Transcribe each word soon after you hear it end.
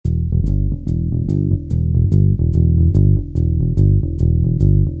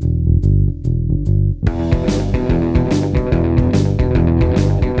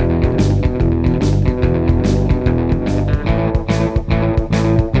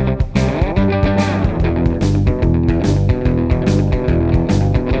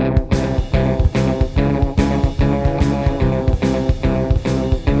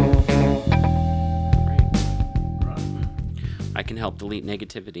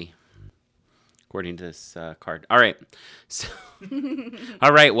negativity, according to this card. All right. So,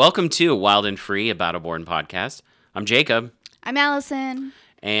 all right. Welcome to Wild and Free, a Battleborn podcast. I'm Jacob. I'm Allison.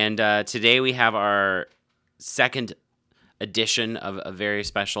 And today we have our second edition of a very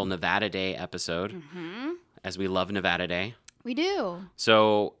special Nevada Day episode, as we love Nevada Day. We do.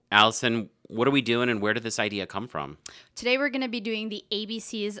 So, Allison, what are we doing and where did this idea come from? Today we're going to be doing the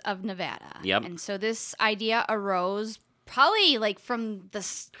ABCs of Nevada. Yep. And so this idea arose probably like from the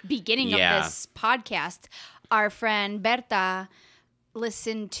beginning of this podcast. Our friend Berta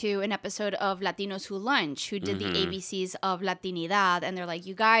listened to an episode of Latinos Who Lunch, who did the ABCs of Latinidad. And they're like,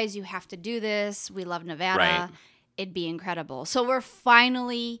 you guys, you have to do this. We love Nevada. Right. It'd be incredible. So we're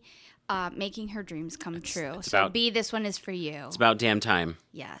finally making her dreams come true. So B, this one is for you. It's about damn time.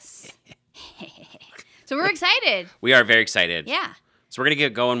 Yes. So we're excited. We are very excited. Yeah. So we're going to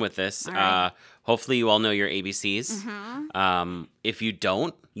get going with this. All right. Hopefully you all know your ABCs. If you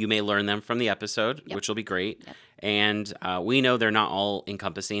don't, you may learn them from the episode, which will be great. Yep. And we know they're not all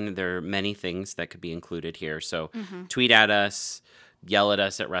encompassing. There are many things that could be included here. So tweet at us, yell at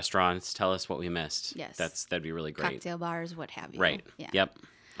us at restaurants, tell us what we missed. Yes. That'd be really great. Cocktail bars, what have you. Right. Yeah. Yep.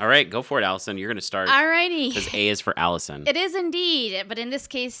 All right, go for it, Allison. You're going to start. Alrighty. Because A is for Allison. It is indeed, but in this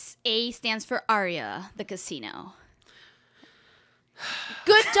case, A stands for Aria, the casino.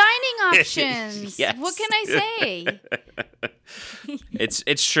 Good dining options. Yes. What can I say?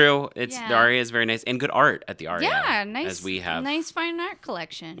 It's true. The Aria is very nice. And good art at the Aria. Yeah, nice. As we have. Nice fine art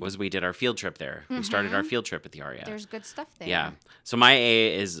collection. We did our field trip there. We started our field trip at the Aria. There's good stuff there. Yeah. So my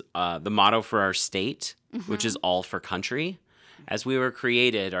A is the motto for our state, which is all for country. As we were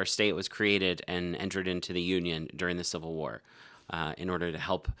created, our state was created and entered into the Union during the Civil War in order to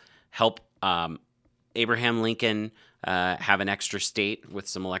help Abraham Lincoln have an extra state with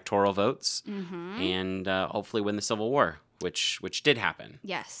some electoral votes and hopefully win the Civil War, which did happen.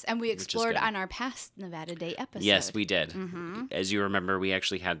 Yes, and we explored on our past Nevada Day episode. Yes, we did. As you remember, we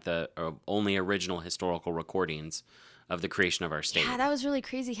actually had the only original historical recordings of the creation of our state. Yeah, that was really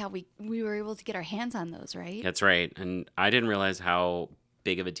crazy how we were able to get our hands on those, right? That's right. And I didn't realize how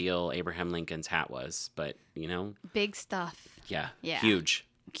big of a deal Abraham Lincoln's hat was, but, Big stuff. Yeah. Huge.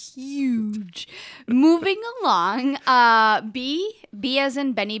 Moving along, B as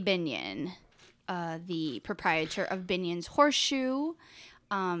in Benny Binion, the proprietor of Binion's Horseshoe.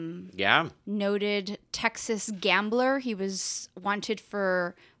 Noted Texas gambler. He was wanted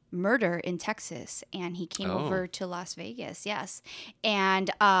for murder in Texas, and he came over to Las Vegas. Yes. And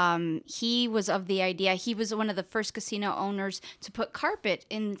he was of the idea, he was one of the first casino owners to put carpet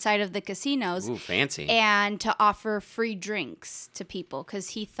inside of the casinos. Ooh, fancy. And to offer free drinks to people,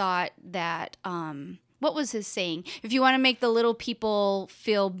 because he thought that what was his saying? If you want to make the little people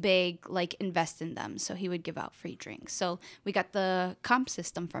feel big, like, invest in them. So he would give out free drinks. So we got the comp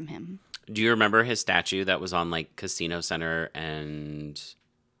system from him. Do you remember his statue that was on, like, Casino Center and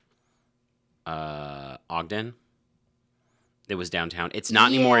Ogden? It was downtown. It's not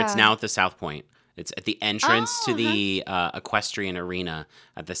anymore. It's now at the South Point. It's at the entrance to the equestrian arena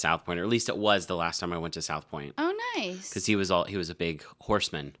at the South Point, or at least it was the last time I went to South Point. Oh, nice. Because he was a big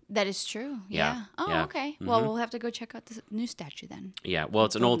horseman. That is true. Yeah. Oh, yeah. okay. Well, we'll have to go check out the new statue then. Yeah. Well,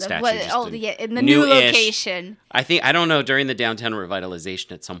 it's an old statue. In the new location. I don't know. During the downtown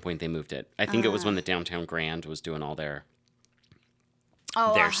revitalization, at some point they moved it. I think it was when the Downtown Grand was doing all their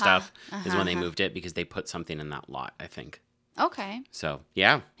stuff is when they moved it, because they put something in that lot, I think. Okay. So,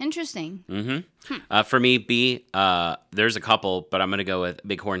 yeah. Interesting. For me, B, there's a couple, but I'm going to go with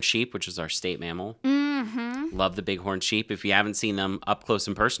bighorn sheep, which is our state mammal. Love the bighorn sheep. If you haven't seen them up close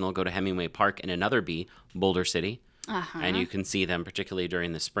and personal, go to Hemingway Park in another B, Boulder City. And you can see them particularly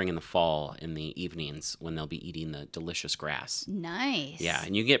during the spring and the fall in the evenings when they'll be eating the delicious grass. Nice. Yeah,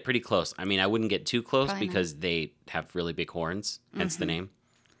 and you get pretty close. I mean, I wouldn't get too close because they have really big horns, hence the name.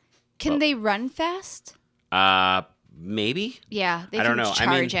 Can they run fast? Maybe. Yeah, they I don't can know.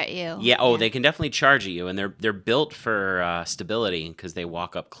 charge at you. Yeah. They can definitely charge at you, and they're built for stability because they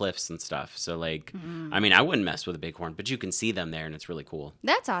walk up cliffs and stuff. So, like, I mean, I wouldn't mess with a bighorn, but you can see them there, and it's really cool.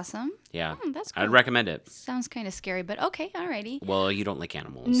 That's awesome. Yeah, that's cool. I'd recommend it. Sounds kind of scary, but okay, alrighty. Well, you don't like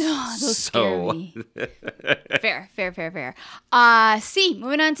animals. No, those scare me. Fair. C.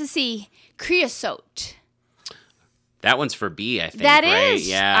 Moving on to C. Creosote. That one's for B, I think. That right? is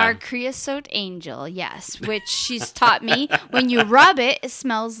Yeah. our creosote angel, yes, which she's taught me. When you rub it, it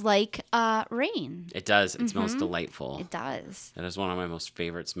smells like rain. It does. It smells delightful. It does. That is one of my most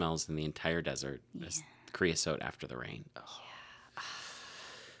favorite smells in the entire desert. Is creosote after the rain. Oh. Yeah.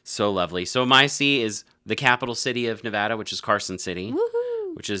 So lovely. So my C is the capital city of Nevada, which is Carson City. Woohoo!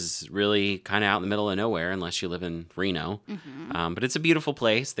 which is really kind of out in the middle of nowhere unless you live in Reno. But it's a beautiful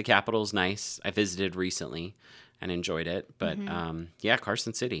place. The capital's nice. I visited recently and enjoyed it. But yeah,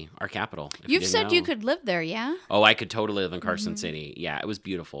 Carson City, our capital. You've said you could live there, yeah? Oh, I could totally live in Carson City. Yeah, it was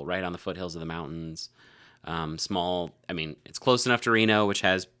beautiful, right on the foothills of the mountains. Small, I mean, it's close enough to Reno, which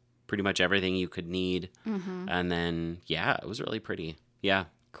has pretty much everything you could need. And then, yeah, it was really pretty. Yeah.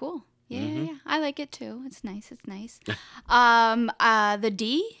 Cool. Yeah, I like it too. It's nice. The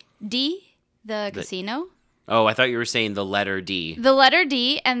the casino. Oh, I thought you were saying the letter D. The letter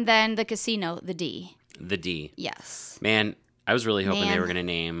D, and then the casino, the D. The D. Yes. Man, I was really hoping they were going to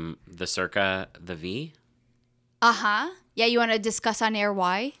name the Circa the V. Yeah, you want to discuss on air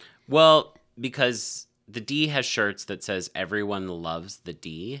why? Well, because the D has shirts that says everyone loves the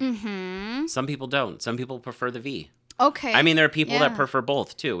D. Some people don't. Some people prefer the V. Okay. I mean, there are people that prefer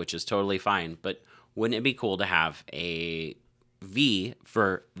both too, which is totally fine. But wouldn't it be cool to have a V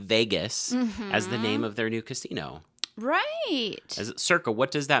for Vegas as the name of their new casino? Right. Circa, what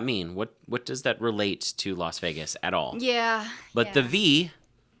does that mean? What does that relate to Las Vegas at all? Yeah. But the V,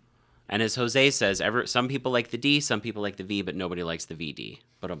 and as Jose says, some people like the D, some people like the V, but nobody likes the VD.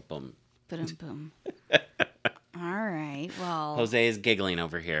 Ba-dum-bum. Ba-dum-bum. All right. Well. Jose is giggling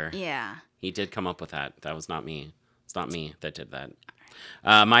over here. Yeah. He did come up with that. That was not me. It's not me that did that.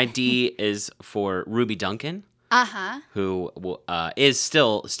 My D is for Ruby Duncan. Who is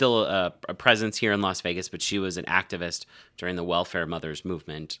still a presence here in Las Vegas, but she was an activist during the Welfare Mothers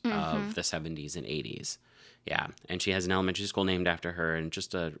movement of the 70s and 80s. Yeah, and she has an elementary school named after her, and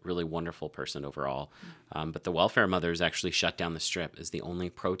just a really wonderful person overall. But the Welfare Mothers actually shut down the Strip as the only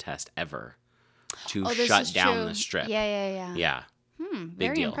protest ever to shut down the Strip. Yeah. Yeah. Big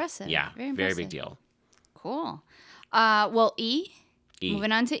Very deal. Impressive. Yeah, very big deal. Cool. Well, E.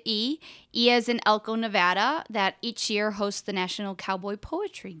 Moving on to E. E as in Elko, Nevada, that each year hosts the National Cowboy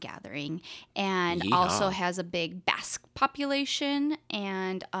Poetry Gathering and also has a big Basque population,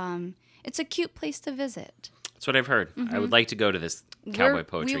 and it's a cute place to visit. That's what I've heard. I would like to go to this Cowboy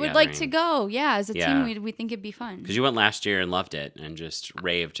Poetry Gathering. We would like to go, yeah. As a team, we think it'd be fun. Because you went last year and loved it and just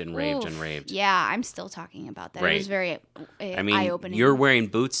raved and raved and raved. Yeah, I'm still talking about that. Right. It was very eye-opening. You're wearing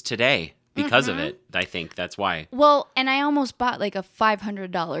boots today. Because of it, I think that's why. Well, and I almost bought like a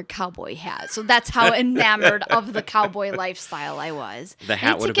 $500 cowboy hat. So that's how enamored of the cowboy lifestyle I was. The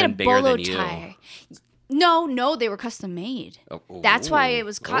hat would have been bigger than you. No, they were custom made. That's why it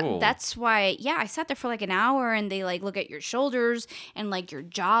was that's why, I sat there for like an hour and they like look at your shoulders and like your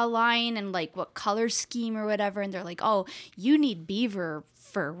jawline and like what color scheme or whatever. And they're like, oh, you need beaver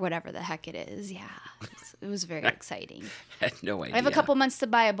for whatever the heck it is. Yeah. It was very exciting. I had no idea. I have a couple months to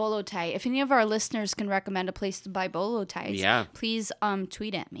buy a bolo tie. If any of our listeners can recommend a place to buy bolo ties, please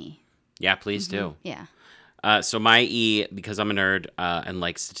tweet at me. Yeah, please do. Yeah. So my E, because I'm a nerd and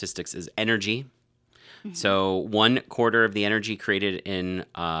like statistics, is energy. So 1/4 of the energy created in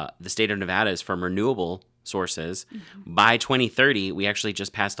the state of Nevada is from renewable sources. By 2030, we actually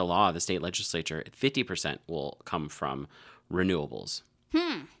just passed a law, the state legislature, 50% will come from renewables.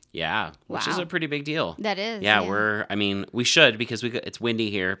 Yeah, which is a pretty big deal. That is. Yeah, we should, because it's windy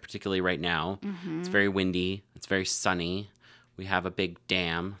here, particularly right now. It's very windy. It's very sunny. We have a big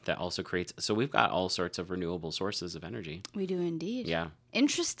dam that also creates, so we've got all sorts of renewable sources of energy. We do indeed. Yeah.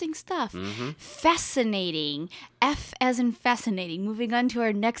 Interesting stuff. Fascinating. F as in fascinating. Moving on to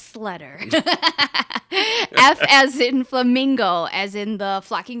our next letter. F as in flamingo, as in the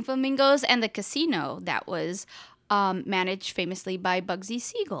flocking flamingos and the casino that was managed famously by Bugsy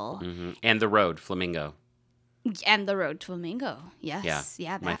Siegel. And the road, Flamingo. And the road, Flamingo. Yes.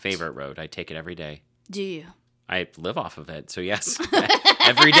 Yeah. My favorite road. I take it every day. Do you? I live off of it, so yes,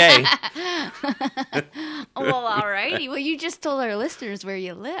 every day. Well, all righty. Well, you just told our listeners where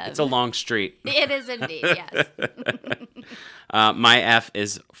you live. It's a long street. It is indeed, yes. My F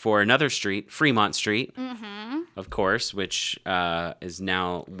is for another street, Fremont Street, of course, which is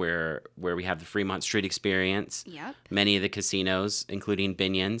now where we have the Fremont Street experience. Yep. Many of the casinos, including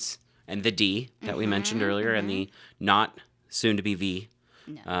Binion's and the D that we mentioned earlier, and the not soon-to-be V.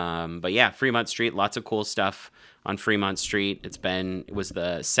 No. But yeah, Fremont Street, lots of cool stuff on Fremont Street. It was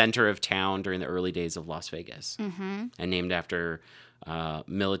the center of town during the early days of Las Vegas, and named after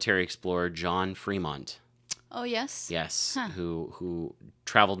military explorer John Fremont. Oh yes. Yes, who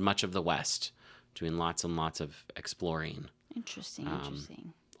traveled much of the West, doing lots and lots of exploring. Interesting.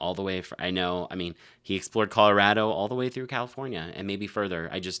 All the way, he explored Colorado all the way through California and maybe further.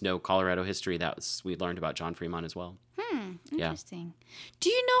 I just know Colorado history. We learned about John Fremont as well. Interesting. Yeah. Do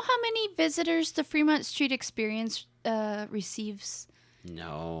you know how many visitors the Fremont Street Experience receives?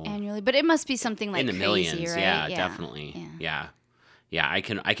 No. Annually, but it must be something like in the crazy, millions. Right? Yeah, definitely. Yeah. Yeah, I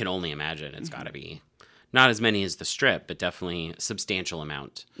can only imagine it's got to be not as many as the Strip, but definitely a substantial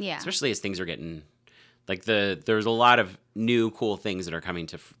amount. Yeah. Especially as things are getting like there's a lot of new cool things that are coming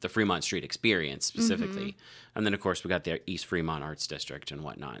to the Fremont Street experience specifically. And then of course we got the East Fremont Arts District and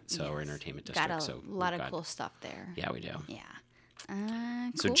whatnot, so our entertainment district. Got a so lot of cool stuff there. Yeah, we do. Yeah.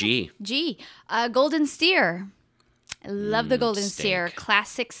 So cool. G. Golden Steer. I love the Golden steak. Steer.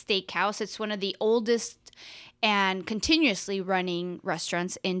 Classic steakhouse. It's one of the oldest and continuously running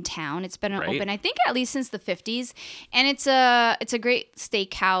restaurants in town. It's been open, I think, at least since the 50s. And it's a great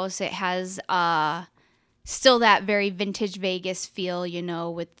steakhouse. It has still that very vintage Vegas feel,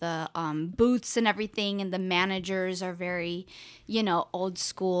 with the booths and everything. And the managers are very, old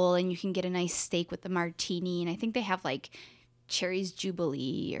school. And you can get a nice steak with the martini. And I think they have like Cherry's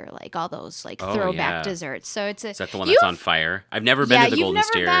Jubilee or like all those like throwback desserts. So is that the one that's on fire? I've never been to the Golden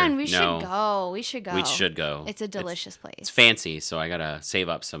Steer. Yeah, you've never been. We should go. We should go. It's a delicious place. It's fancy, so I gotta save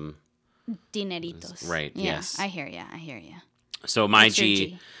up some dineritos. Right. Yeah, yes. I hear you. So my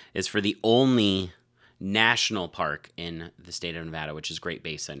G is for the only national park in the state of Nevada, which is Great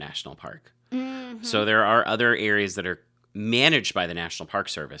Basin National Park. Mm-hmm. So there are other areas that are managed by the National Park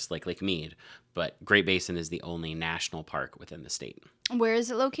Service, like Lake Mead, but Great Basin is the only national park within the state. Where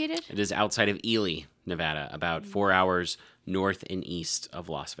is it located? It is outside of Ely, Nevada, about 4 hours north and east of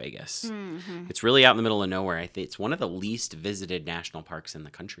Las Vegas. Mm-hmm. It's really out in the middle of nowhere. I think it's one of the least visited national parks in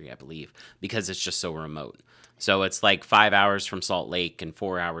the country, I believe, because it's just so remote. So it's like 5 hours from Salt Lake and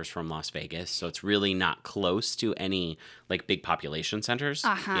 4 hours from Las Vegas. So it's really not close to any like big population centers.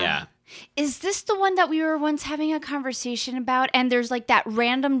 Uh-huh. Yeah. Is this the one that we were once having a conversation about? And there's like that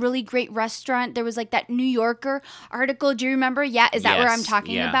random really great restaurant. There was like that New Yorker article. Do you remember? Yeah. Is that where I'm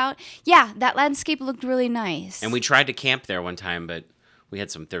talking about? Yeah. That landscape looked really nice. And we tried to camp there one time, but we had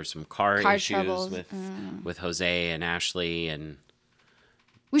there was some car issues troubles. with Jose and Ashley, and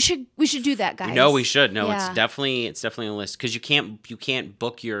we should do that, guys. No, we should. No, it's definitely a list, because you can't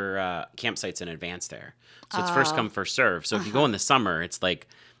book your campsites in advance there. So it's first come, first serve. So if you go in the summer, it's like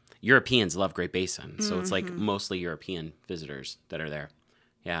Europeans love Great Basin. So it's like mostly European visitors that are there.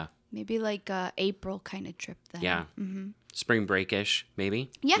 Yeah. Maybe like a April kind of trip then. Yeah. Mm-hmm. Spring break-ish,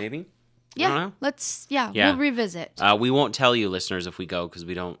 maybe. Yeah. Maybe. Yeah. I don't know. We'll revisit. We won't tell you, listeners, if we go, because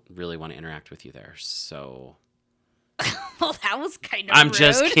we don't really want to interact with you there. So. Well, that was kind of I'm rude.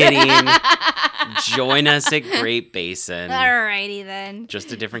 Just kidding. Join us at Great Basin. Alrighty then.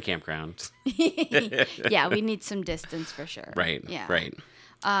 Just a different campground. Yeah, we need some distance for sure. Right. Yeah. Right.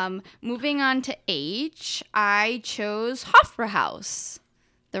 Moving on to H, I chose Hofbräu House,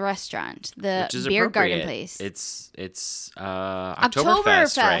 the restaurant, the beer garden place. It's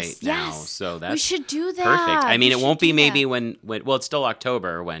Oktoberfest right now, so that's we should do that. Perfect. I mean, it won't be maybe when it's still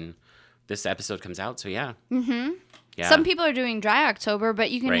October when this episode comes out. So yeah. Mm-hmm. Yeah. Some people are doing dry October, but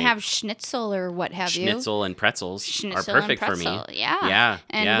you can have schnitzel or what have you. Schnitzel and pretzels are perfect for me. Yeah. Yeah.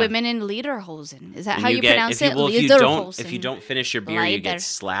 And women in Lederhosen. Is that how you get, pronounce it? If you don't finish your beer, you get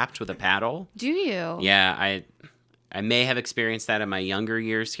slapped with a paddle. Do you? Yeah, I may have experienced that in my younger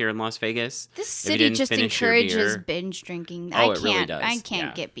years here in Las Vegas. This city just encourages binge drinking. It really does. I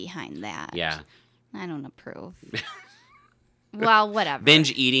can't get behind that. Yeah. I don't approve. Well, whatever.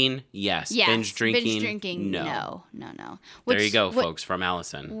 Binge eating, yes. Binge drinking, no. There you go, folks, from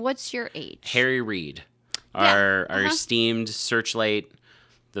Allison. What's your H? Harry Reid, our esteemed Searchlight,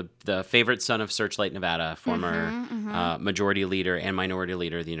 the favorite son of Searchlight, Nevada, former majority leader and minority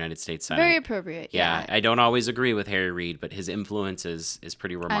leader of the United States Senate. Very appropriate. Yeah. I don't always agree with Harry Reid, but his influence is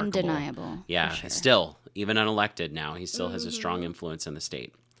pretty remarkable. Undeniable. Yeah, for sure. Still, even unelected now, he still has a strong influence in the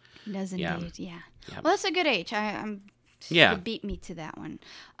state. He does indeed, yeah. Well, that's a good H. I'm beat me to that one.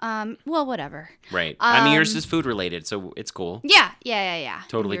 Well, whatever. Right. I mean, yours is food related, so it's cool. Yeah.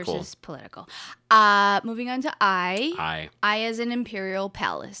 Totally yours cool. Yours is political. Moving on to I. I as an Imperial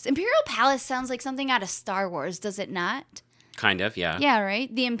Palace. Imperial Palace sounds like something out of Star Wars, does it not? Kind of, yeah. Yeah,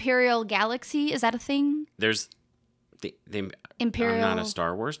 right? The Imperial Galaxy, is that a thing? There's the Imperial. I'm not a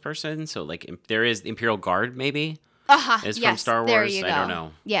Star Wars person, so like there is the Imperial Guard, maybe. Is from Star Wars. There you go. I don't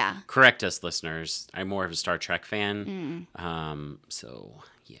know. Yeah. Correct us, listeners. I'm more of a Star Trek fan. So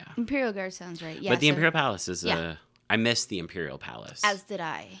yeah. Imperial Guard sounds right. Yeah. But the Imperial Palace is I miss the Imperial Palace. As did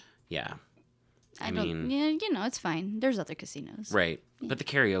I. Yeah. I mean, it's fine. There's other casinos. Right. Yeah. But the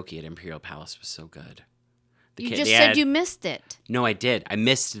karaoke at Imperial Palace was so good. You just said you missed it. No, I did. I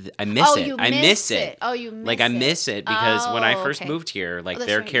miss it. You miss it. Oh, you miss it. I miss it because when I first moved here,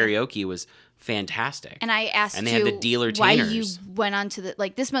 their karaoke was fantastic. And I asked and they had the dealer why you went on to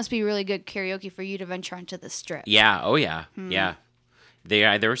this must be really good karaoke for you to venture onto the Strip. Yeah. Oh, yeah. Yeah.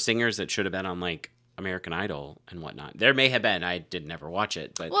 There were singers that should have been on American Idol and whatnot. There may have been. I did never watch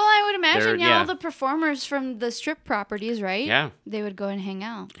it, but well, I would imagine yeah. all the performers from the strip properties, right? Yeah, they would go and hang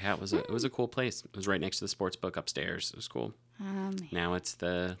out. Yeah, it was a cool place. It was right next to the sports book upstairs. It was cool. Now it's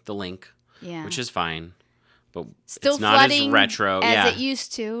the Link, which is fine, but still it's not as retro as it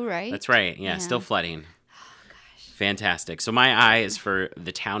used to, right? That's right. Yeah, still flooding. Oh gosh, fantastic. So my eye is for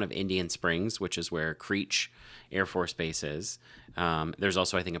the town of Indian Springs, which is where Creech Air Force Base is. There's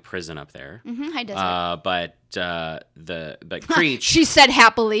also, I think, a prison up there. High desert. But Creech. She said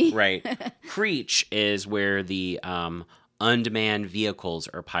happily. Right. Creech is where the unmanned vehicles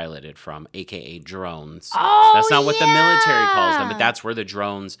are piloted from, aka drones. Oh, that's not what the military calls them, but that's where the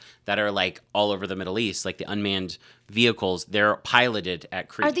drones that are like all over the Middle East, like the unmanned vehicles, they're piloted at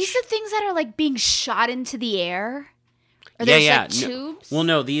Creech. Are these the things that are like being shot into the air? Or there's like tubes?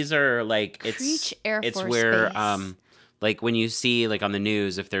 No, these are like Creech Air Force where Base. like when you see like on the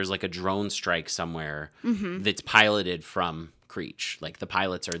news if there's like a drone strike somewhere that's piloted from Creech, like the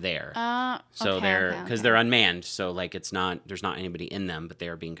pilots are there. So they're unmanned, so like there's not anybody in them, but they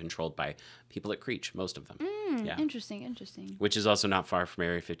are being controlled by people at Creech, most of them. Interesting. Which is also not far from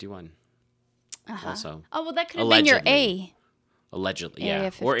Area 51. Also. Oh, well, that could have been your A. Allegedly,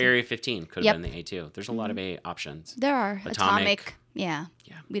 Area 15. Or Area 15 could have been the A too. There's a lot of A options. There are. Atomic. Yeah.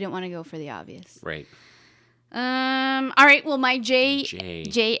 We didn't want to go for the obvious. Right. All right. Well, my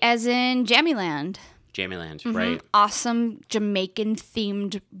J as in Jammyland. Jammyland, right. Awesome Jamaican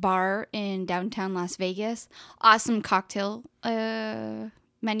themed bar in downtown Las Vegas. Awesome cocktail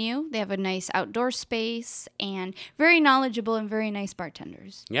menu. They have a nice outdoor space and very knowledgeable and very nice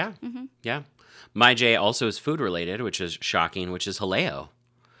bartenders. Yeah. Yeah. My J also is food related, which is shocking, which is Haleo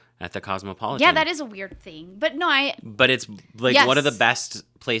at the Cosmopolitan. Yeah, that is a weird thing. But no, But it's like one of the best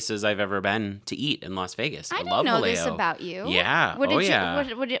places I've ever been to eat in Las Vegas. I love know Haleo. This about you. Yeah. What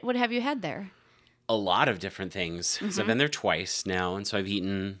have you had there? A lot of different things. So I've been there twice now, and so I've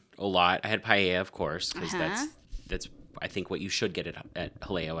eaten a lot. I had paella, of course, because that's I think what you should get at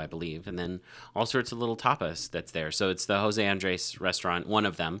Haleo, I believe, and then all sorts of little tapas that's there. So it's the Jose Andres restaurant, one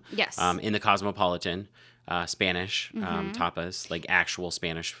of them. Yes. In the Cosmopolitan, Spanish tapas, like actual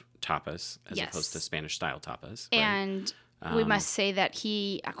Spanish tapas, as opposed to Spanish style tapas. And we must say that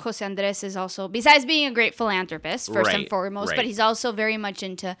Jose Andres is also, besides being a great philanthropist, first and foremost, but he's also very much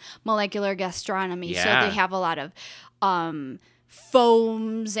into molecular gastronomy. Yeah. So they have a lot of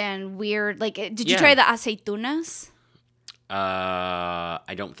foams and weird, like, did you try the aceitunas?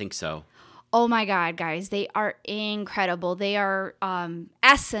 I don't think so. Oh my God, guys. They are incredible. They are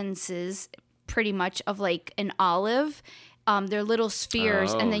essences pretty much of like an olive. They're little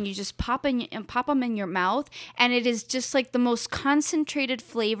spheres, and then you just pop them in your mouth, and it is just like the most concentrated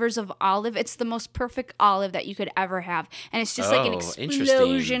flavors of olive. It's the most perfect olive that you could ever have, and it's just like an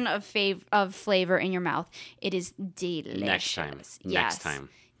explosion of flavor in your mouth. It is delicious. Next time.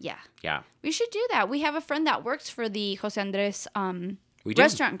 Yeah. We should do that. We have a friend that works for the Jose Andres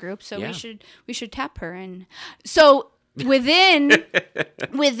restaurant group, so we should tap her. And so within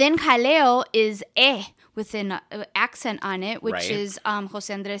Haleo is with an accent on it, which is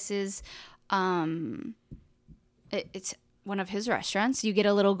Jose Andres's. It's one of his restaurants. You get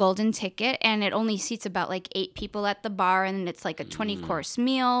a little golden ticket, and it only seats about like 8 people at the bar, and it's like a 20-course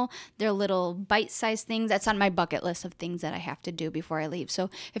meal. They're little bite-sized things. That's on my bucket list of things that I have to do before I leave. So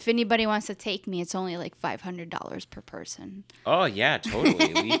if anybody wants to take me, it's only like $500 per person. Oh yeah,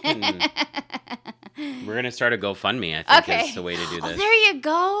 totally. We're gonna start a GoFundMe. I think is the way to do this. There you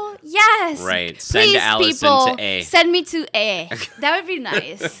go. Yes. Right. Please, send Allison people, to A. Send me to A. That would be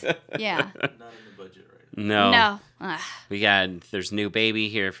nice. Yeah. Not in the budget right now. No. There's new baby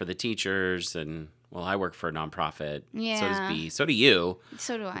here for the teachers, and well, I work for a nonprofit. Yeah. So does B. So do you.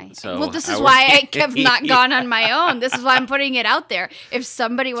 So do I. So well, this is why I have not gone on my own. This is why I'm putting it out there. If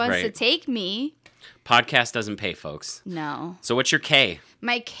somebody wants to take me. Podcast doesn't pay, folks. No. So what's your K?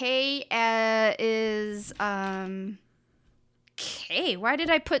 My K is K. Why did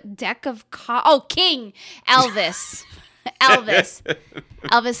I put deck of King. Elvis.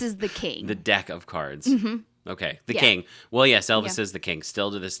 Elvis is the king. The deck of cards. Mm-hmm. Okay. The king. Well, yes, Elvis is the king.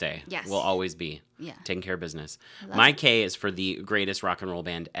 Still to this day. Yes. Will always be. Yeah. Taking care of business. My K is for the greatest rock and roll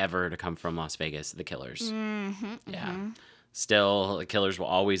band ever to come from Las Vegas, the Killers. Mm-hmm, yeah. Still, the Killers will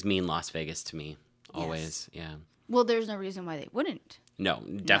always mean Las Vegas to me. Always. Yes. Yeah. Well, there's no reason why they wouldn't. No,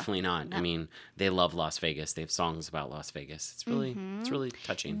 definitely not. No. I mean, they love Las Vegas. They have songs about Las Vegas. It's really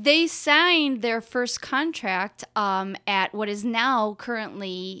touching. They signed their first contract at what is now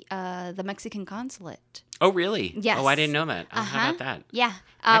currently the Mexican consulate. Oh, really? Yes. Oh, I didn't know that. How about that? Yeah.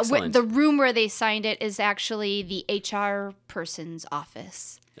 The room where they signed it is actually the HR person's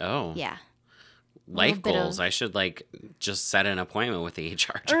office. Oh. Yeah. life goals. I should like just set an appointment with the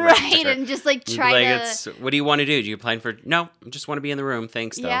HR director. Right, and just like try to. What do you want to do? Do you plan for? No, I just want to be in the room.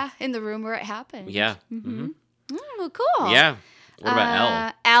 Thanks, though. Yeah, in the room where it happened. Yeah. Cool. Yeah. What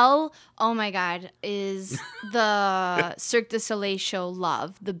about Elle? Elle, oh my God, is the Cirque du Soleil show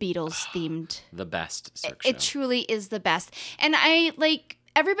Love, the Beatles themed. The best Cirque show. It truly is the best. And I like,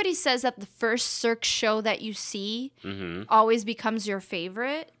 everybody says that the first Cirque show that you see always becomes your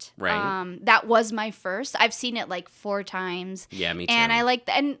favorite. Right. That was my first. I've seen it like 4 times. Yeah, me too. And I like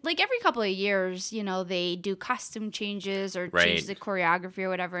that. And like every couple of years, you know, they do costume changes or change the choreography or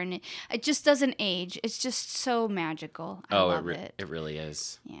whatever. And it just doesn't age. It's just so magical. I love it. It really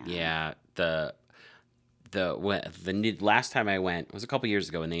is. Yeah. The last time I went was a couple years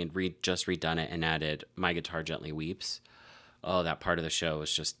ago, and they had just redone it and added My Guitar Gently Weeps. Oh, that part of the show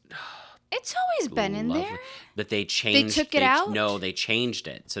was just... It's always been in there. But they changed... They took it out? No, they changed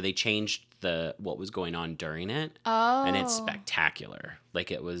it. So they changed what was going on during it. Oh. And it's spectacular.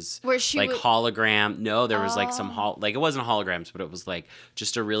 Like it was Where she like hologram. No, there was like some... like it wasn't holograms, but it was like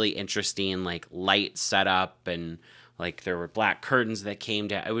just a really interesting like light setup, and like there were black curtains that came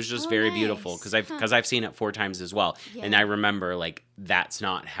down. It was just very beautiful because I've seen it 4 times as well. Yeah. And I remember like that's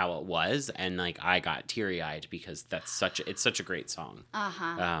not how it was, and like I got teary-eyed because it's such a great song.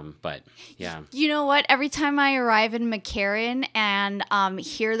 But yeah. You know what? Every time I arrive in McCarran and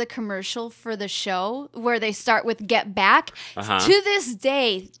hear the commercial for the show where they start with Get Back, to this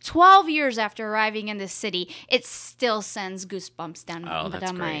day, 12 years after arriving in this city, it still sends goosebumps down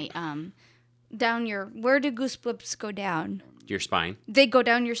great. my down your... Where do goosebumps go down? Your spine. They go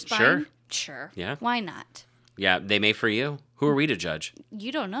down your spine? Sure. Sure. Yeah. Why not? Yeah, they may for you. Who are we to judge?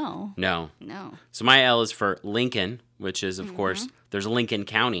 You don't know. No. So my L is for Lincoln, which is, of course, there's Lincoln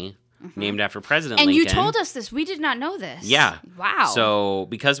County named after President Lincoln. And you told us this. We did not know this. Yeah. Wow. So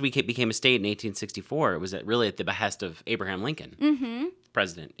because we became a state in 1864, it was really at the behest of Abraham Lincoln.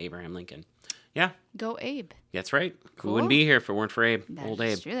 President Abraham Lincoln. Yeah. Go Abe. That's right. Cool. We wouldn't be here if it weren't for Abe. Old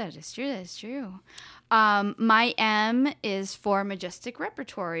Abe. That is true. My M is for Majestic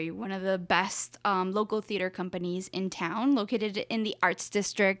Repertory, one of the best local theater companies in town, located in the Arts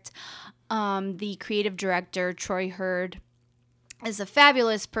District. The creative director, Troy Hurd, is a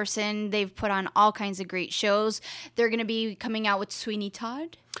fabulous person. They've put on all kinds of great shows. They're going to be coming out with Sweeney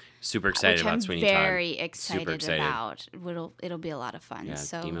Todd. Super excited about Sweeney Todd. Very excited about. It'll be a lot of fun. Yeah,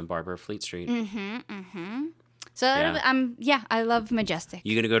 so. Demon Barber, Fleet Street. So I love Majestic.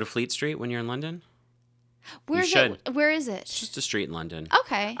 You gonna go to Fleet Street when you're in London? Where is it? It's just a street in London.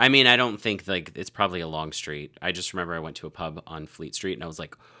 Okay. I mean, I don't think like it's probably a long street. I just remember I went to a pub on Fleet Street and I was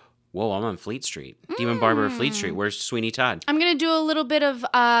like, whoa, I'm on Fleet Street. Demon Barber of Fleet Street. Where's Sweeney Todd? I'm going to do a little bit of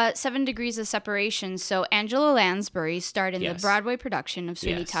 7 Degrees of Separation. So Angela Lansbury starred in the Broadway production of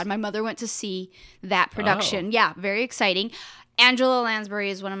Sweeney Todd. My mother went to see that production. Oh. Yeah, very exciting. Angela Lansbury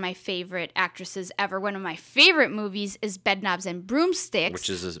is one of my favorite actresses ever. One of my favorite movies is Bedknobs and Broomsticks, which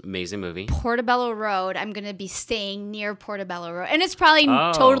is an amazing movie. Portobello Road. I'm going to be staying near Portobello Road. And it's probably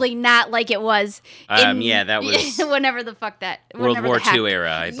totally not like it was in that was whenever the fuck that World War II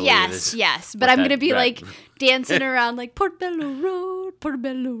era, I believe. Yes. But I'm going to be like dancing around like Portobello Road,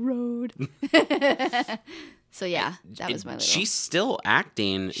 Portobello Road. So yeah, that was my little... She's still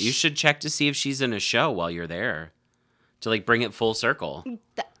acting. You should check to see if she's in a show while you're there. To like bring it full circle,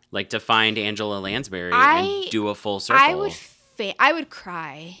 like to find Angela Lansbury and do a full circle. I would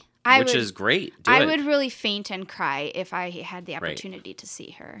cry. Which is great. I would really faint and cry if I had the opportunity to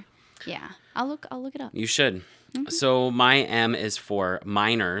see her. Yeah, I'll look it up. You should. So my M is for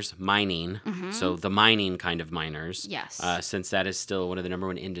miners, mining. So the mining kind of miners. Yes. Since that is still one of the number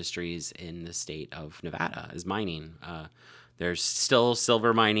 1 industries in the state of Nevada is mining. There's still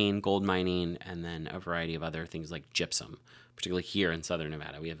silver mining, gold mining, and then a variety of other things like gypsum. Particularly here in southern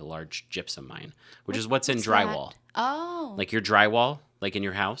Nevada, we have a large gypsum mine, which is what's in drywall. That? Oh. Like your drywall, like in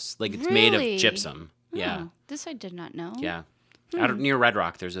your house. Like it's made of gypsum. Yeah. This I did not know. Yeah. Out near Red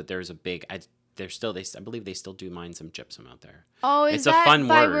Rock, there's a big... I believe they still do mine some gypsum out there. Oh, it's a fun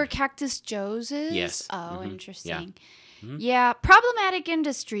by word. Where Cactus Joe's is? Yes. Oh, interesting. Yeah. Yeah, problematic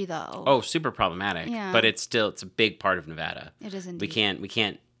industry though. Oh, super problematic. Yeah. But it's a big part of Nevada. It is indeed.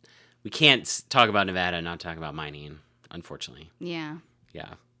 We can't talk about Nevada and not talk about mining, unfortunately. Yeah.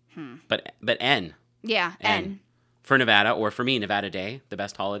 Yeah. But N. Yeah, N. For Nevada, or for me, Nevada Day, the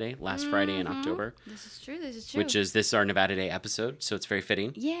best holiday, last Friday in October. This is true. Which is this our Nevada Day episode, so it's very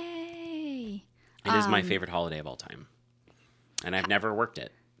fitting. Yay. It is my favorite holiday of all time. And I've never worked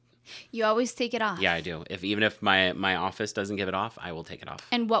it. You always take it off. Yeah, I do. Even if my office doesn't give it off, I will take it off.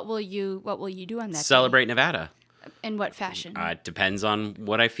 And what will you do on that Celebrate day? Nevada. In what fashion? It depends on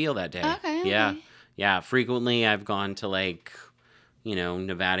what I feel that day. Okay. Yeah. Yeah, frequently I've gone to like,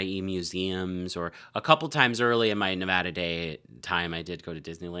 Nevada museums, or a couple times early in my Nevada Day time, I did go to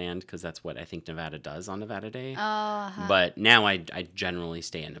Disneyland because that's what I think Nevada does on Nevada Day. But now I generally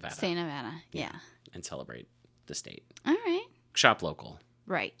stay in Nevada. Stay in Nevada, yeah. And celebrate the state. All right. Shop local.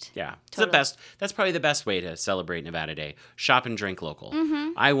 Right. Yeah. It's the best. That's probably the best way to celebrate Nevada Day. Shop and drink local.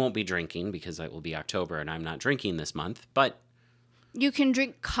 Mm-hmm. I won't be drinking because it will be October and I'm not drinking this month, but you can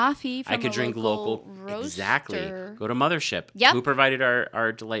drink coffee from I could drink local roaster. Exactly. Go to Mothership. Yep. Who provided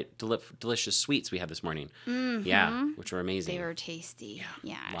our delicious sweets we had this morning. Mm-hmm. Yeah, which were amazing. They were tasty.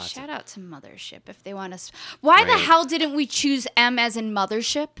 Yeah. Lots Shout out to Mothership if they want us. Why the hell didn't we choose M as in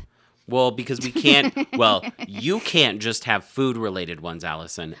Mothership? Well, because we can't. Well, you can't just have food-related ones,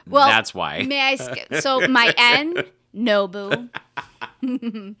 Allison. Well, that's why. May I? So my N, Nobu.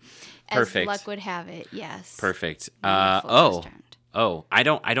 Perfect. As luck would have it, yes. Perfect. Restaurant. I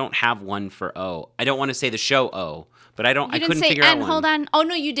don't have one for O. I don't want to say the show O, but I couldn't figure out one. Hold on. Oh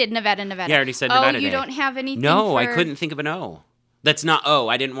no, you did Nevada. Yeah, I already said Nevada. Oh, you Day. don't have anything. No, I couldn't think of an O. That's not O.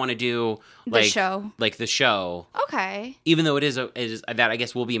 I didn't want to do the show. Like the show. Okay. Even though it is that I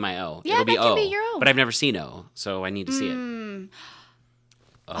guess will be my O. Yeah, it'll be that can be your O. But I've never seen O, so I need to see it.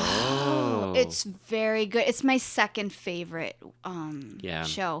 Oh, it's very good. It's my second favorite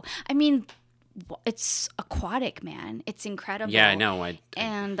show. I mean, it's aquatic, man. It's incredible. Yeah, I know.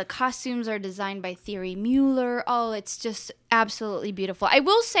 And the costumes are designed by Thierry Mueller. Oh, it's just absolutely beautiful. I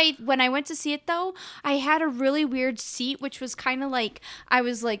will say, when I went to see it, though, I had a really weird seat, which was kind of like, I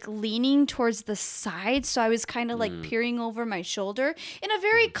was like leaning towards the side. So I was kind of like peering over my shoulder in a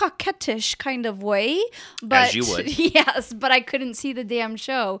very coquettish kind of way. But, as you would. Yes, but I couldn't see the damn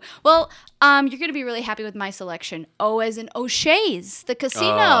show. Well, you're going to be really happy with my selection. O as in O'Shea's, the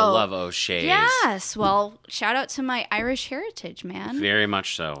casino. Oh, I love O'Shea's. Yes. Well, shout out to my Irish heritage, man. Very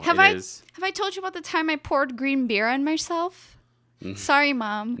much so. Have I told you about the time I poured green beer on myself? Sorry,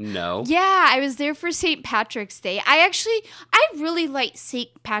 Mom. No. Yeah, I was there for St. Patrick's Day. I really like St.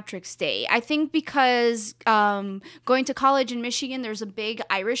 Patrick's Day. I think because going to college in Michigan, there's a big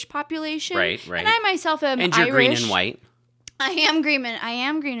Irish population. Right. And I myself am and you're Irish. green and white. I am green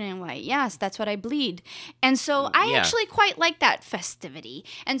and white. Yes, that's what I bleed. And so I actually quite like that festivity.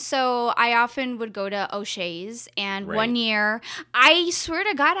 And so I often would go to O'Shea's. And one year, I swear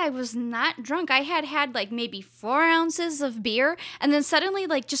to God, I was not drunk. I had like maybe 4 ounces of beer. And then suddenly,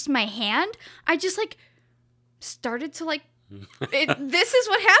 like just my hand, I just like started to like, this is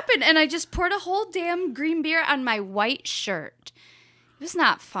what happened. And I just poured a whole damn green beer on my white shirt. It was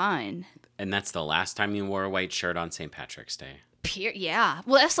not fun. And that's the last time you wore a white shirt on St. Patrick's Day. Yeah.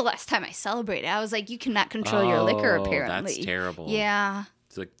 Well, that's the last time I celebrated. I was like, you cannot control your liquor, apparently. That's terrible. Yeah.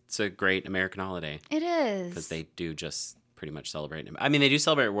 It's a great American holiday. It is. Because they do just pretty much celebrate it. I mean, they do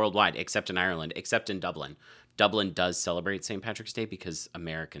celebrate it worldwide, except in Ireland, except in Dublin. Dublin does celebrate St. Patrick's Day because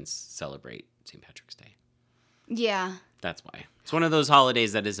Americans celebrate St. Patrick's Day. Yeah. That's why. It's one of those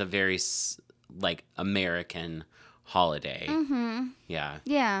holidays that is a very, like, American holiday. Mm-hmm. Yeah.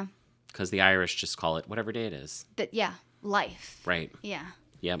 Yeah. Because the Irish just call it whatever day it is. Life. Right. Yeah.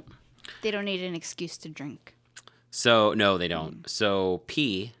 Yep. They don't need an excuse to drink. So, no, they don't. So,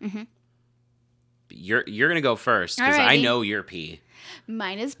 P, you're going to go first because I know your P.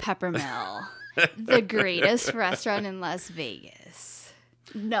 Mine is Peppermill, the greatest restaurant in Las Vegas.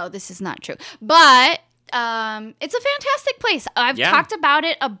 No, this is not true. But it's a fantastic place. I've talked about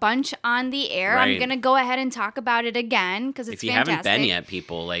it a bunch on the air. Right. I'm going to go ahead and talk about it again because it's fantastic. If you haven't been yet,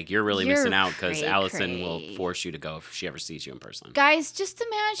 people, like, you're really missing out because Allison will force you to go if she ever sees you in person. Guys, just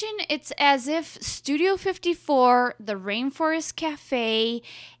imagine it's as if Studio 54, the Rainforest Cafe,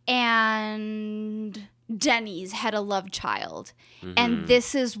 and Denny's had a love child. Mm-hmm. And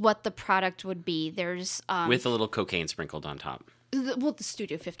this is what the product would be. There's with a little cocaine sprinkled on top. The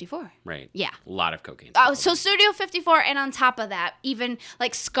Studio 54. Right. Yeah. A lot of cocaine. Oh, so Studio 54, and on top of that, even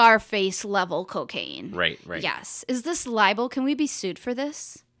like Scarface level cocaine. Right. Yes. Is this libel? Can we be sued for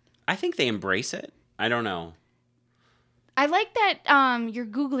this? I think they embrace it. I don't know. I like that you're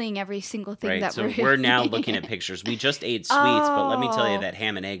Googling every single thing that we're now looking at pictures. We just ate sweets, but let me tell you, that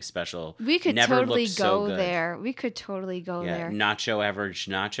ham and egg special we could never totally looked go so good. there. We could totally go there. Nacho average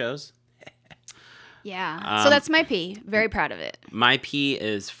nachos. Yeah. So that's my P. Very proud of it. My P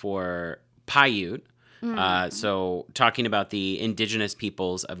is for Paiute. So talking about the indigenous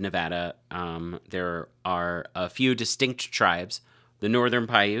peoples of Nevada, there are a few distinct tribes. The Northern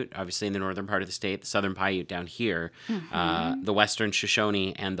Paiute, obviously in the northern part of the state, the Southern Paiute down here, the Western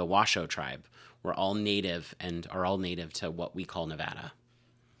Shoshone, and the Washoe tribe were all native and are all native to what we call Nevada.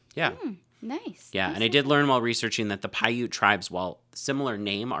 Yeah. Nice. Yeah, Nice. and I did learn while researching that the Paiute tribes, while similar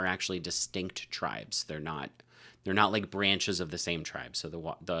name, are actually distinct tribes. They're not like branches of the same tribe.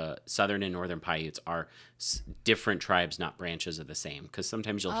 So the southern and northern Paiutes are different tribes, not branches of the same. Because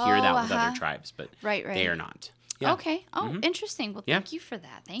sometimes you'll hear that with other tribes, but they are not. Yeah. Okay. Oh, interesting. Well, thank you for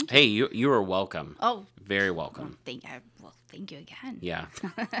that. Thank you. Hey, you are welcome. Oh, very welcome. Thank you again. Yeah.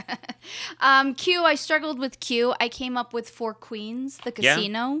 Q. I struggled with Q. I came up with Four Queens, the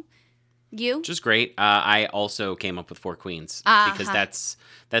casino. Yeah. You? Just great. I also came up with Four Queens because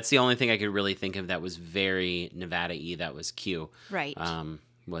that's the only thing I could really think of that was very Nevada-y. That was Q. Right.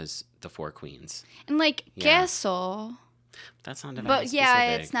 Was the Four Queens. And queso. That's not Nevada specific. But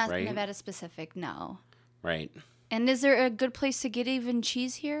yeah, it's not right? Nevada specific. No. Right. And is there a good place to get even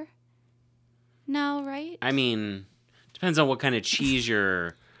cheese here? No, right? I mean, depends on what kind of cheese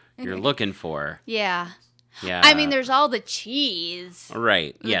you're looking for. Yeah. Yeah. I mean, there's all the cheese.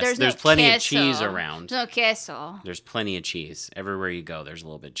 Right. Yes. There's plenty of cheese around. No queso. There's plenty of cheese. Everywhere you go, there's a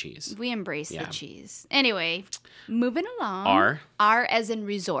little bit of cheese. We embrace the cheese. Anyway, moving along. R as in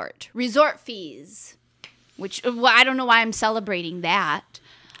resort. Resort fees. Which, I don't know why I'm celebrating that.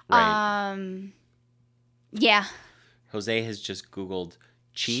 Right. Yeah. Jose has just Googled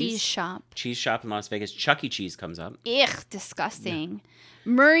cheese shop in Las Vegas. Chuck E. Cheese comes up. Ugh, disgusting. Yeah.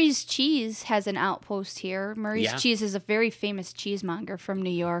 Murray's Cheese has an outpost here. Murray's Cheese is a very famous cheesemonger from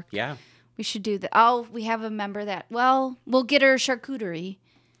New York. Yeah. We should do that. Oh, we have a member that, we'll get her charcuterie.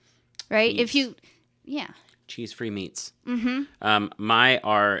 Right? Meats. Cheese-free meats. Mm-hmm. My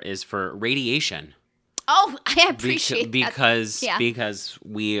R is for radiation. Oh, I appreciate that. Because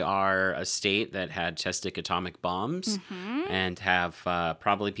we are a state that had tested atomic bombs and have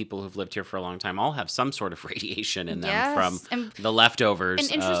probably people who've lived here for a long time all have some sort of radiation in them from the leftovers.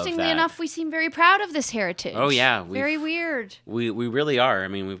 And interestingly enough, we seem very proud of this heritage. Oh, yeah. Very weird. We really are. I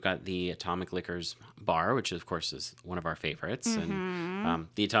mean, we've got the Atomic Liquors Bar, which of course is one of our favorites, and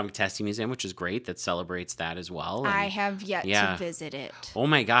the Atomic Testing Museum, which is great, that celebrates that as well. And I have yet to visit it. Oh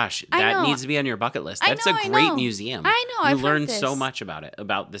my gosh, that needs to be on your bucket list. That's a great museum. I know. You learn so much about it,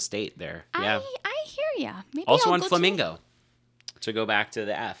 about the state there. Yeah, I hear ya. Maybe also I'll on go Flamingo. To go back to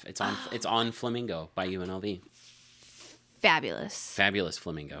the F, it's on Flamingo by UNLV. Fabulous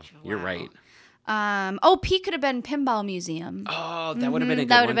Flamingo. Wow. You're right. P could have been Pinball Museum. Oh, that would have been a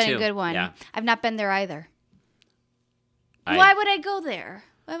good one, too. That would have been a good one. Yeah. I've not been there either. Why would I go there?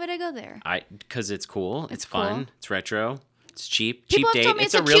 Because it's cool. It's fun. Cool. It's retro. It's cheap. People cheap have date. Told me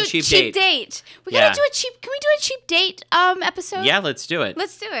it's a real cheap date. We gotta do a cheap. Can we do a cheap date episode? Yeah, let's do it.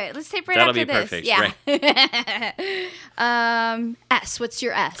 Let's do it. Let's tape right That'll after be this. Perfect. Yeah. Right. S. What's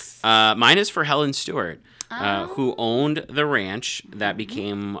your S? Mine is for Helen Stewart, who owned the ranch that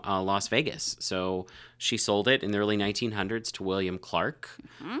became Las Vegas. So she sold it in the early 1900s to William Clark,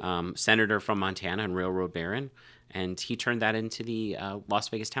 senator from Montana and railroad baron. And he turned that into the Las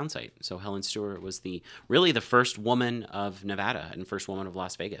Vegas town site. So Helen Stewart was really the first woman of Nevada and first woman of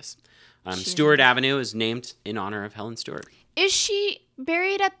Las Vegas. Stewart Avenue is named in honor of Helen Stewart. Is she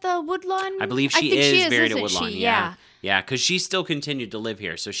buried at the Woodlawn? I believe she is buried at Woodlawn. Yeah, because she still continued to live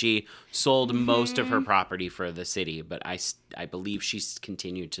here. So she sold most of her property for the city, but I believe she's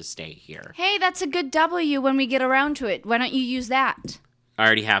continued to stay here. Hey, that's a good W when we get around to it. Why don't you use that? I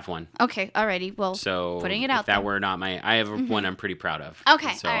already have one. Okay, alrighty. Well, so putting it out there. That were not I have one I'm pretty proud of.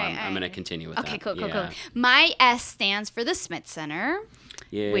 Okay, so I'm going to continue with that. Okay, cool. My S stands for the Smith Center,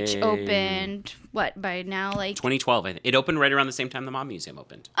 which opened by now 2012. It opened right around the same time the Mob Museum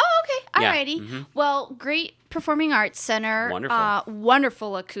opened. Oh, okay, alrighty. Well, great performing arts center. Wonderful,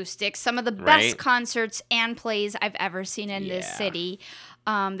 wonderful acoustics. Some of the best concerts and plays I've ever seen in this city.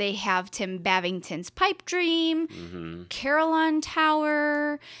 They have Tim Babington's Pipe Dream, Carillon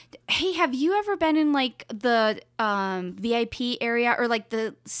Tower. Hey, have you ever been in the VIP area or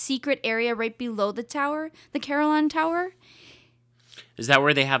the secret area right below the tower, the Carillon Tower? Is that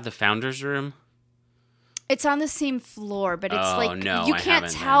where they have the Founders Room? It's on the same floor, but it's no, you can't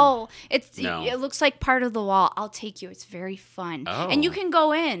tell. No. It looks like part of the wall. I'll take you. It's very fun. Oh. And you can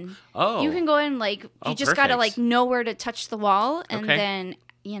go in. Oh. You can go in you just got to know where to touch the wall and then,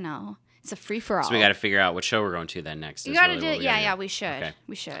 it's a free for all. So we got to figure out what show we're going to then next. You got to do it. Yeah, we should. Okay.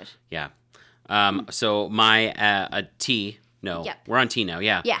 We should. Yeah. So my T. No. Yep. We're on T now.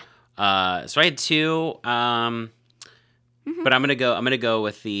 Yeah. Yeah. So I had two but I'm going to go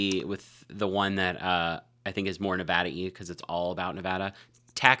with the one that I think is more Nevada-y because it's all about Nevada.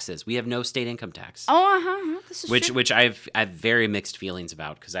 taxes. We have no state income tax. Oh, this is true. Which I've very mixed feelings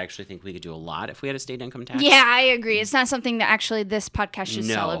about because I actually think we could do a lot if we had a state income tax. Yeah, I agree. It's not something that actually this podcast should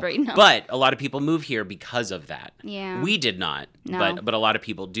celebrate. No. But a lot of people move here because of that. Yeah. We did not. No. But a lot of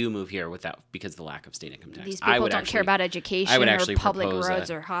people do move here because of the lack of state income tax. These people don't care about education or public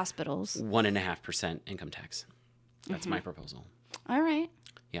roads or hospitals. 1.5% income tax. That's my proposal. All right.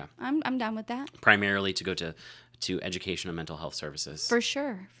 Yeah. I'm down with that. Primarily to go to education and mental health services. For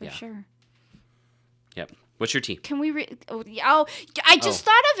sure. Sure. Yep. What's your tea? Can we I just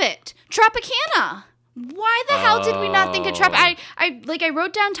thought of it. Tropicana. Why the hell did we not think of Tropicana? I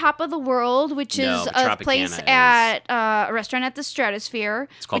wrote down Top of the World, which is a place at a restaurant at the Stratosphere.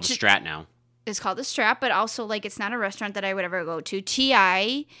 It's called the Strat now. It's called the Strat, but also it's not a restaurant that I would ever go to.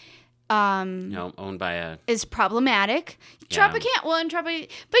 TI. No, owned by a... is problematic. Yeah. Tropicana,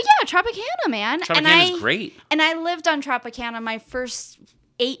 man. Tropicana's great. And I lived on Tropicana my first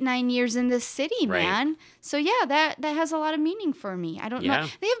 8-9 years in this city, man. Right. So yeah, that has a lot of meaning for me. I don't know.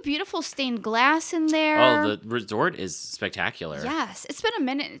 They have beautiful stained glass in there. Oh, the resort is spectacular. Yes. It's been a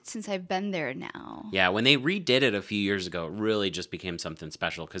minute since I've been there now. Yeah, when they redid it a few years ago, it really just became something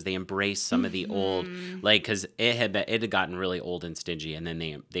special because they embraced some of the old, because it had gotten really old and stingy, and then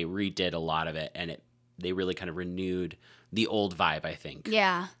they redid a lot of it, and they really kind of renewed the old vibe, I think.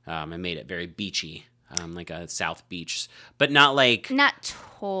 Yeah. And made it very beachy. Like a South Beach, but not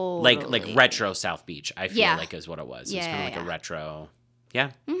totally like retro South Beach. I feel like is what it was. Yeah, it was kind of like a retro.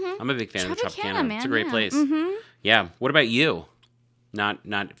 Yeah, I'm a big fan of Tropicana, man. It's a great place. Yeah. What about you? Not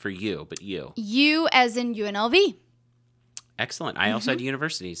for you, but you. You as in UNLV. Excellent. I also had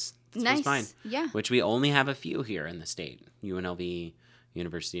universities. This nice. was mine. Yeah. Which we only have a few here in the state. UNLV,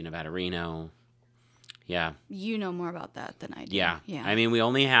 University of Nevada, Reno. Yeah. You know more about that than I do. Yeah. I mean, we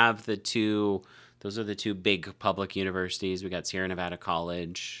only have the two. Those are the two big public universities. We got Sierra Nevada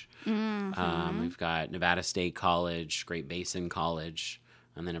College. We've got Nevada State College, Great Basin College,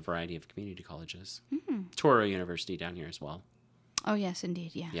 and then a variety of community colleges. Toro University down here as well. Oh, yes, indeed.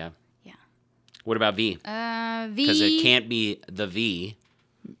 Yeah. Yeah. Yeah. What about V? V. Because it can't be the V.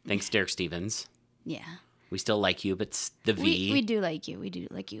 Thanks, Derek Stevens. Yeah. We still like you, but it's the V. We do like you. We do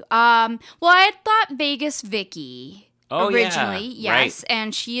like you. Well, I thought Vegas Vicky. Originally, yes, right.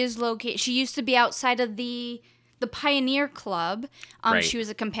 And she is located. She used to be outside of the Pioneer Club. Right. She was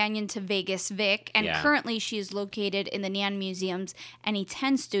a companion to Vegas Vic, and currently she is located in the Neon Museum's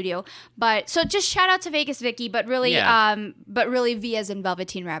NE10 studio. So just shout out to Vegas Vicky, but really V as in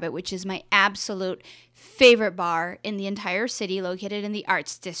Velveteen Rabbit, which is my absolute favorite bar in the entire city, located in the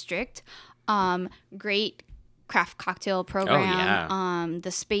Arts District. Great craft cocktail program. Oh, yeah.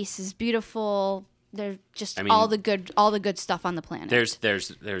 The space is beautiful. They're just all the good stuff on the planet.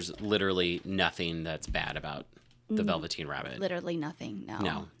 There's literally nothing that's bad about the Velveteen Rabbit. Literally nothing.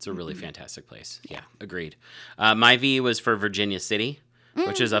 No, it's a really fantastic place. Yeah, agreed. My V was for Virginia City,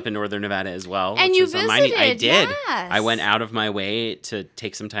 which is up in northern Nevada as well. And you visited. I did. Yes. I went out of my way to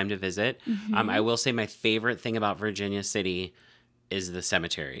take some time to visit. I will say my favorite thing about Virginia City is the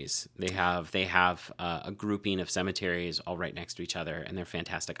cemeteries. They have a grouping of cemeteries all right next to each other, and they're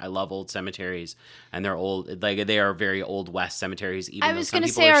fantastic. I love old cemeteries, and they're old. They are very old West cemeteries. Even I was going to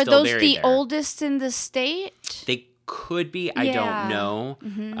say, are those the oldest in the state? They could be. I don't know.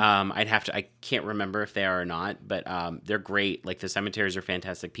 I can't remember if they are or not, but they're great. Like the cemeteries are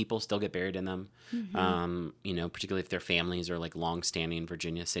fantastic. People still get buried in them. Particularly if their families are like long-standing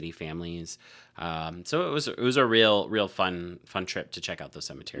Virginia City families. So it was a real fun trip to check out those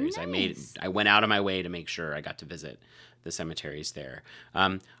cemeteries. Nice. I went out of my way to make sure I got to visit the cemeteries there.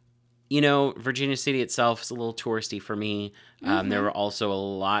 Virginia City itself is a little touristy for me. There were also a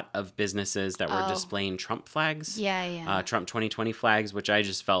lot of businesses that were displaying Trump flags. Yeah. Trump 2020 flags, which I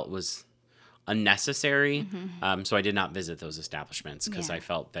just felt was unnecessary. So I did not visit those establishments because I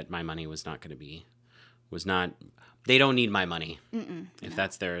felt that my money was not. They don't need my money. If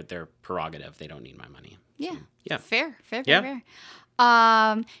that's their prerogative, they don't need my money. Yeah. So, yeah. Fair. Yeah.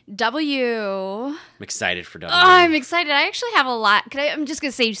 W. I'm excited for W. Oh, I'm excited. I actually have a lot. I'm just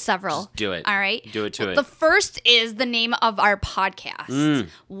going to say several. Just do it. All right. Do it to it. The first is the name of our podcast,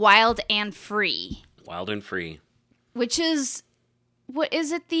 Wild and Free. Wild and Free. Which is... What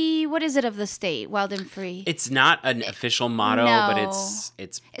is it of the state? Wild and Free. It's not an official motto, but it's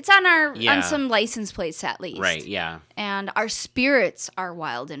on on some license plates at least. Right, yeah. And our spirits are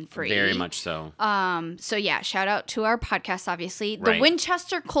wild and free. Very much so. So yeah, shout out to our podcast, obviously. The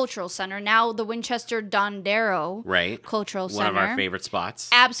Winchester Cultural Center, now the Winchester Dondero Cultural Center. One of our favorite spots.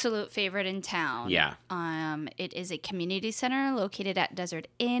 Absolute favorite in town. Yeah. It is a community center located at Desert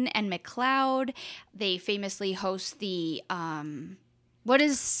Inn and McLeod. They famously host the What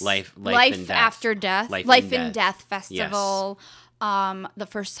is Life and Death. After Death? Life and Death Festival. Yes. The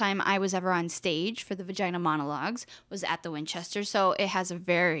first time I was ever on stage for the Vagina Monologues was at the Winchester. So it has a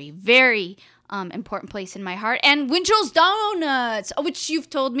very, very important place in my heart. And Winchell's Donuts, which you've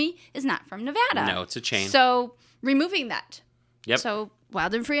told me is not from Nevada. No, it's a chain. So removing that. Yep. So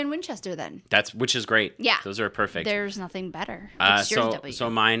Wild and Free in Winchester then. Which is great. Yeah. Those are perfect. There's nothing better. What's yours, W? So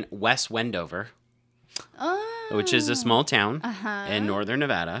mine, West Wendover. Oh. Which is a small town in northern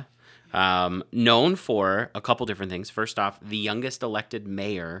Nevada, known for a couple different things. First off, the youngest elected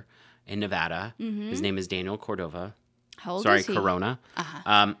mayor in Nevada. His name is Daniel Cordova. How old is he? Corona.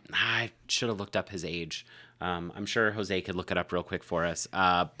 I should have looked up his age. I'm sure Jose could look it up real quick for us.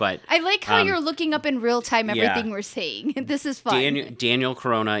 But I like how you're looking up in real time everything we're saying. This is fun. Daniel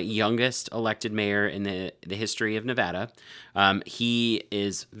Corona, youngest elected mayor in the history of Nevada. He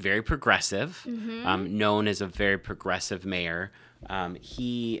is very progressive, known as a very progressive mayor.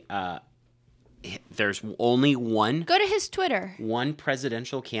 There's only one. Go to his Twitter. One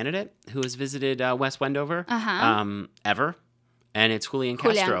presidential candidate who has visited West Wendover ever, and it's Julian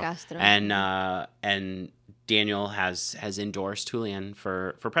Castro. And Daniel has endorsed Julian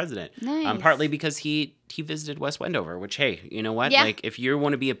for president. Nice. Partly because he visited West Wendover, which, hey, you know what? Yeah. Like, if you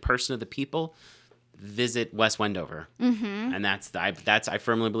want to be a person of the people, visit West Wendover. And I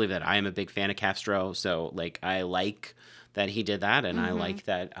firmly believe that. I am a big fan of Castro, so like I like that he did that, and I like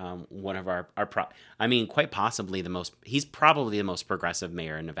that one of our quite possibly he's probably the most progressive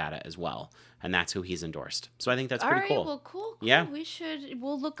mayor in Nevada as well, and that's who he's endorsed. So I think that's pretty cool. Well, cool. Yeah.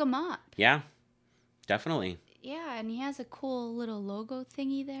 We'll look him up. Yeah, definitely. Yeah, and he has a cool little logo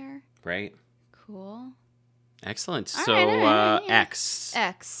thingy there. Right. Cool. Excellent. All So right. X.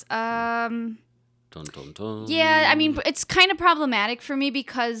 Dun, dun, dun. Yeah, I mean, it's kind of problematic for me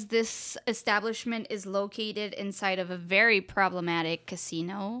because this establishment is located inside of a very problematic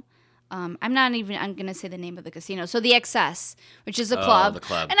casino. I'm going to say the name of the casino. So the XS, which is a club. The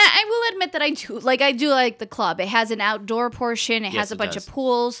club. And I will admit that I do like the club. It has an outdoor portion. It has a bunch of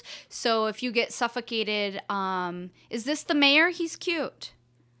pools. So if you get suffocated, is this the mayor? He's cute.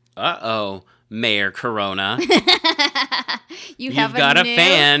 Uh-oh. Mayor Corona. You've got a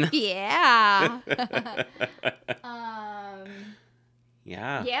fan. Yeah.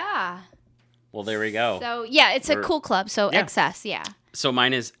 Yeah. Yeah. Well, there we go. So, yeah, it's a cool club. So, XS, yeah. So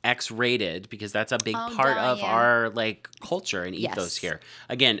mine is X-rated because that's a big part of our like culture and ethos here.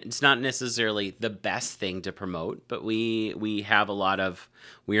 Again, it's not necessarily the best thing to promote, but we have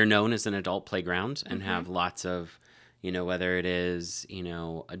we are known as an adult playground and have lots of, whether it is,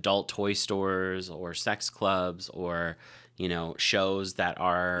 adult toy stores or sex clubs or, shows that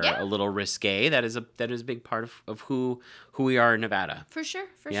are a little risque. That is a big part of who we are in Nevada. For sure.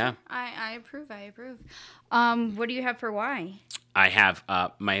 Yeah. I approve. What do you have for Y? I have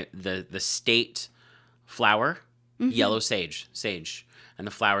the state flower, yellow sage, and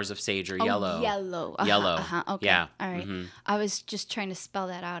the flowers of sage are yellow. Yellow. Yellow. Okay. Yeah. All right. I was just trying to spell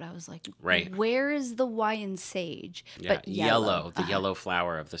that out. I was like, right. Where is the Y in sage? Yeah. But yellow. The yellow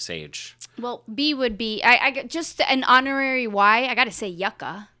flower of the sage. Well, B would be I got just an honorary Y. I got to say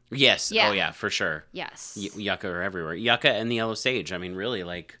yucca. Yes. Yeah. Oh yeah, for sure. Yes. Yucca are everywhere. Yucca and the yellow sage. I mean, really,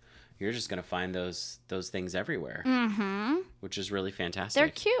 like. You're just gonna find those things everywhere, which is really fantastic. They're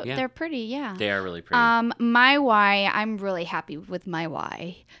cute. Yeah. They're pretty. Yeah. They are really pretty. My Y. I'm really happy with my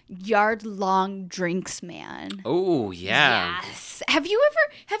Y. Yard long drinks, man. Oh yeah. Yes. Have you?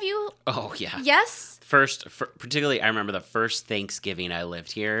 Oh yeah. Yes. Particularly, I remember the first Thanksgiving I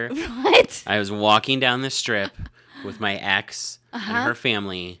lived here. What? I was walking down the strip with my ex and her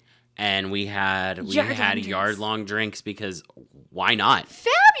family, and we had yard long drinks because why not?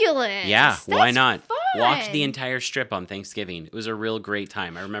 Fabulous. Yeah, why not? Fun. Walked the entire strip on Thanksgiving. It was a real great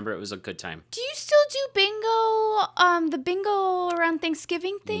time. I remember it was a good time. Do you still do bingo? The bingo around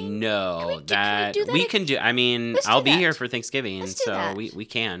Thanksgiving thing? No, can we do that? We can do. I mean, Let's do I'll be that. here for Thanksgiving, Let's do so that. we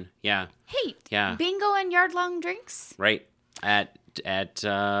can. Yeah. Hey. Yeah. Bingo and yard long drinks. Right.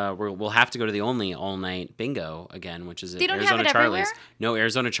 We'll have to go to the only all night bingo again, which is at They don't Arizona have it Charlie's. everywhere? No,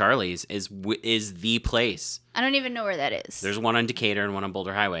 Arizona Charlie's is the place. I don't even know where that is. There's one on Decatur and one on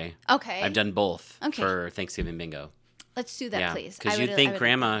Boulder Highway. Okay. I've done both Okay. for Thanksgiving bingo. Let's do that, please. Because I you'd would- think I would-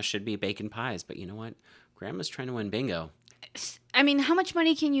 Grandma should be baking pies, but you know what? Grandma's trying to win bingo. I mean, how much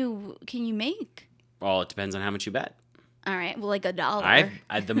money can you make? Well, it depends on how much you bet. All right. Well, like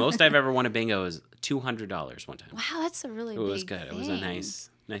 $1. The most I've ever won a bingo is $200 one time. Wow, that's a really It big was good. It was a thing.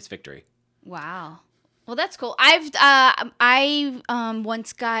 nice victory. Wow. Well, that's cool. I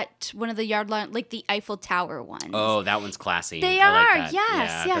once got one of the yard long, like the Eiffel Tower ones. Oh, that one's classy. They I like are. that.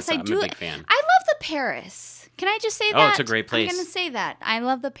 Yes, Yeah, yes, I I'm do. a big fan. I love the Paris. Can I just say that? Oh, it's a great place. I'm going to say that. I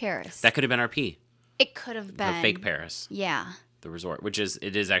love the Paris. That could have been our P. It could have been. The fake Paris. Yeah. The resort,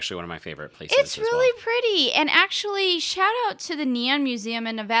 it is actually one of my favorite places. It's really pretty. And actually, shout out to the Neon Museum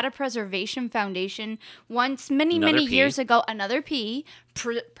and Nevada Preservation Foundation. Once, many years ago, another P,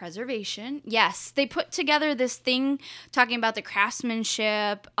 preservation. Yes, they put together this thing talking about the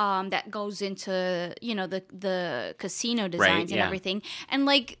craftsmanship that goes into, the casino designs and everything. And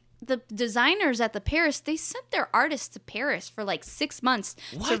like, the designers at the Paris, they sent their artists to Paris for like 6 months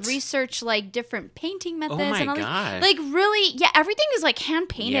to research like different painting methods. Oh my and all God. Like really, everything is like hand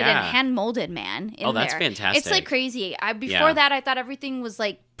painted and hand molded, man. That's fantastic. It's like crazy. Before that, I thought everything was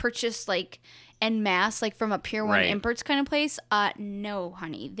like purchased like en masse, like from a Pier 1 Imports kind of place. No,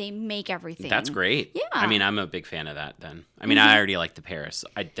 honey, they make everything. That's great. Yeah. I mean, I'm a big fan of that then. I mean, I already like the Paris.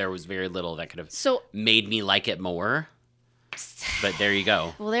 There was very little that could have made me like it more. But there you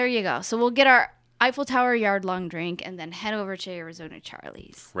go. Well, there you go. So we'll get our Eiffel Tower yard-long drink and then head over to Arizona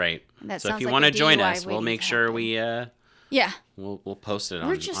Charlie's. Right. That so if you like want to join us, we'll waiting make to sure happen. we Yeah. we'll post it on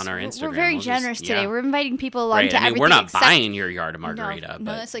our Instagram. We're very generous today. We're inviting people along to everything. We're not buying your yard of margarita.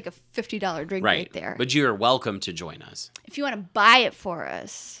 No, that's like a $50 drink right there. But you're welcome to join us. If you want to buy it for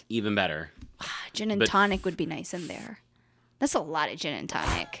us. Even better. Gin and tonic would be nice in there. That's a lot of gin and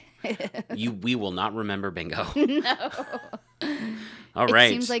tonic. We will not remember bingo. No. All right. It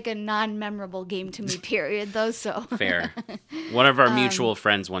seems like a non-memorable game to me, period, though, so. Fair. One of our mutual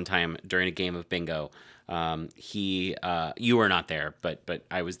friends one time during a game of bingo, you were not there, but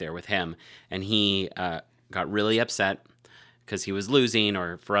I was there with him, and he got really upset because he was losing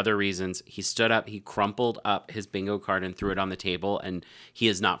or for other reasons. He stood up, he crumpled up his bingo card and threw it on the table, and he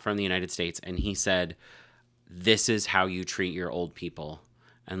is not from the United States, and he said, "This is how you treat your old people."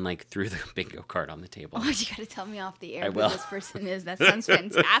 And like threw the bingo card on the table. Oh, you got to tell me off the air who this person is. That sounds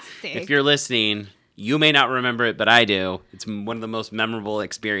fantastic. If you're listening, you may not remember it, but I do. It's one of the most memorable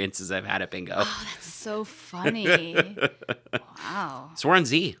experiences I've had at bingo. Oh, that's so funny. Wow. So we're on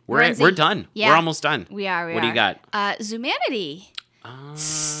Z. We're done. Yeah. We're almost done. We are. What do you got? Zumanity.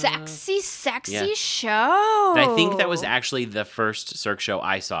 Sexy show. I think that was actually the first Cirque show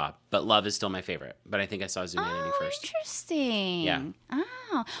I saw, but Love is still my favorite. But I think I saw Zumanity first. Interesting. Yeah.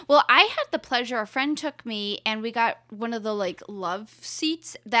 Oh. Well, I had the pleasure, a friend took me, and we got one of the like Love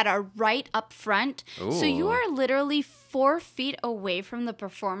seats that are right up front. Ooh. So you are literally 4 feet away from the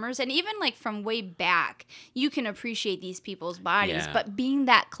performers, and even like from way back, you can appreciate these people's bodies. Yeah. But being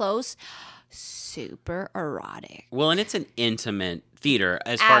that close, super erotic. Well, and it's an intimate theater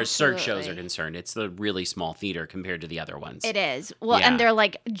as far as Cirque shows are concerned. It's the really small theater compared to the other ones. It is. Well, and they're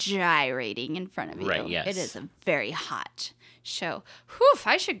like gyrating in front of you. Right, yes. It is a very hot show. Whew,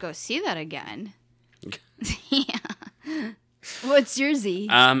 I should go see that again. Yeah. What's your Z?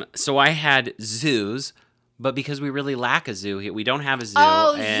 So I had zoos, but because we really lack a zoo, we don't have a zoo.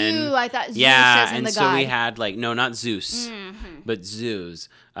 Oh, and zoo. I thought Zeus yeah, as in and the so god. we had not Zeus, but zoos.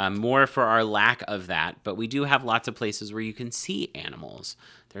 More for our lack of that, but we do have lots of places where you can see animals.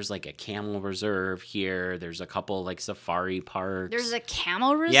 There's like a camel reserve here. There's a couple like safari parks. There's a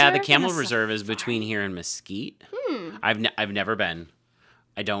camel reserve? Yeah, the camel reserve is between here and Mesquite. I've never been.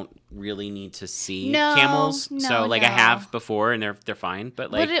 I don't really need to see camels. So I have before and they're fine,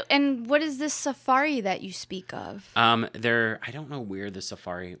 but like what is this safari that you speak of? I don't know where the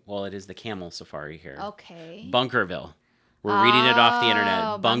safari. Well, it is the camel safari here. Okay. Bunkerville. We're reading it off the internet.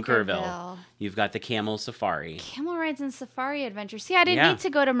 Bunkerville. Bunkerville. You've got the camel safari. Camel rides and safari adventures. See, I didn't need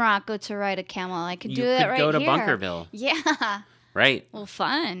to go to Morocco to ride a camel. I could do that right here. You could go to Bunkerville. Yeah. Right. Well,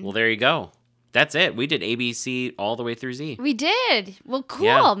 fun. Well, there you go. That's it. We did ABC all the way through Z. We did. Well,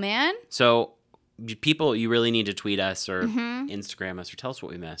 cool, man. So, people, you really need to tweet us or Instagram us or tell us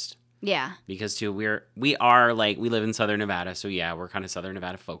what we missed. Yeah. Because, too, we live in Southern Nevada, so yeah, we're kind of Southern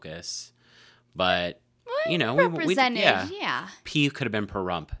Nevada focused. But, we represented, yeah. P could have been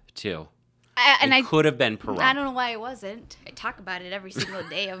Pahrump, too. I could have been Pahrump. I don't know why it wasn't. I talk about it every single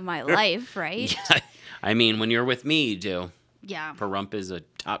day of my life, right? Yeah. I mean, when you're with me, you do. Yeah. Pahrump is a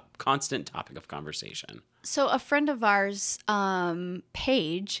constant topic of conversation. So a friend of ours,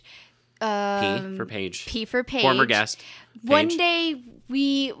 Paige. P for Paige. P for Paige. Former guest. Paige. One day,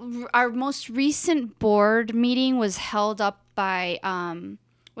 our most recent board meeting was held up by,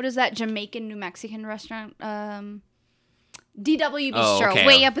 what is that Jamaican, New Mexican restaurant? DW Bistro,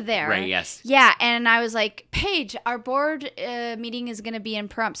 way up there. Right, yes. Yeah, and I was like, Paige, our board meeting is going to be in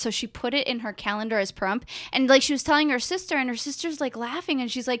Pahrump. So she put it in her calendar as Pahrump. And like she was telling her sister, and her sister's like laughing.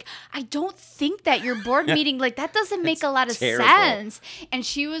 And she's like, I don't think that your board meeting, like that doesn't make a lot of sense. And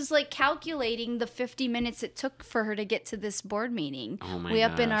she was like calculating the 50 minutes it took for her to get to this board meeting. Oh my Way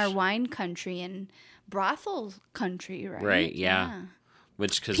up in gosh. our wine country in brothel country, right? Right, yeah.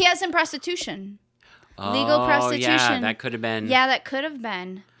 Which, because... P.S. and prostitution. Legal prostitution. Yeah, that could have been... Yeah, that could have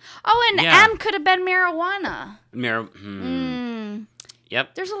been. Oh, and M could have been marijuana.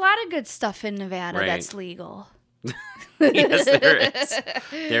 Yep. There's a lot of good stuff in Nevada that's legal. Yes, there is.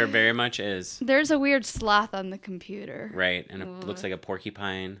 There very much is. There's a weird sloth on the computer. Right, and it looks like a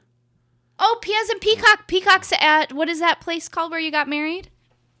porcupine. Oh, P.S. and Peacock. Peacock's at, what is that place called where you got married?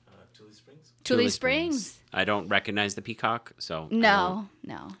 Tule Springs. Tule Springs. I don't recognize the peacock, so... No.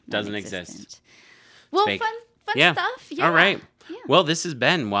 Doesn't exist. Well, fun stuff. Yeah. All right. Yeah. Well, this has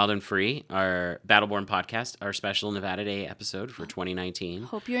been Wild and Free, our Battleborn podcast, our special Nevada Day episode for 2019.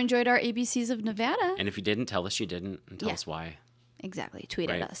 Hope you enjoyed our ABCs of Nevada. And if you didn't, tell us you didn't, and tell us why. Exactly. Tweet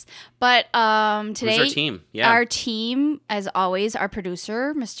at us. But today... Who's our team? Yeah. Our team, as always, our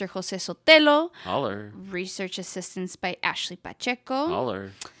producer, Mr. Jose Sotelo. Holler. Research assistance by Ashley Pacheco.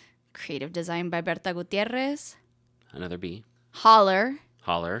 Holler. Creative design by Berta Gutierrez. Another B. Holler.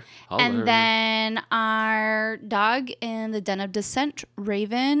 Holler. And then our dog in the Den of Descent,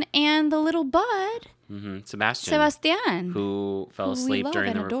 Raven, and the little bud, Sebastian, who fell asleep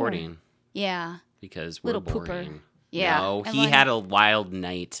during the recording. Yeah. Because we're little boring. Pooper. Yeah. No, he had a wild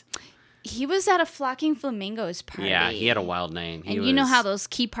night. He was at a Flocking Flamingos party. Yeah, he had a wild night. You know how those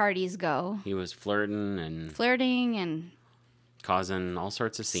key parties go. He was flirting and causing all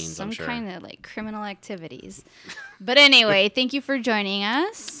sorts of scenes, I'm sure. Some kind of like criminal activities. But anyway, thank you for joining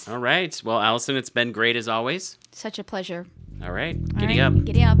us. All right. Well, Allison, it's been great as always. Such a pleasure. All right. Giddy up.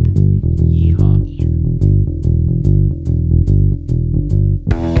 Giddy up.